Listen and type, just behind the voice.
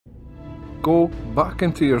Go back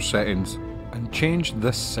into your settings and change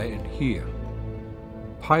this setting here.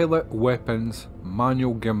 Pilot Weapons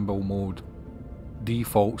Manual Gimbal Mode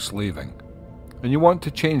Default Slaving. And you want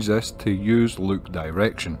to change this to Use Look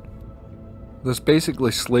Direction. This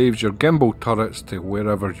basically slaves your gimbal turrets to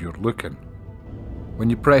wherever you're looking. When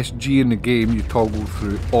you press G in the game, you toggle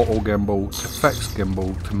through auto gimbal to fixed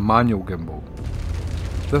gimbal to manual gimbal.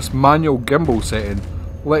 This manual gimbal setting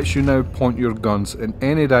lets you now point your guns in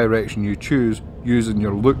any direction you choose using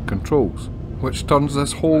your look controls, which turns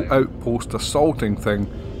this whole outpost assaulting thing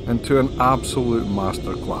into an absolute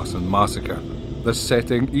masterclass in massacre. This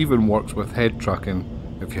setting even works with head tracking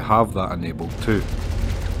if you have that enabled too.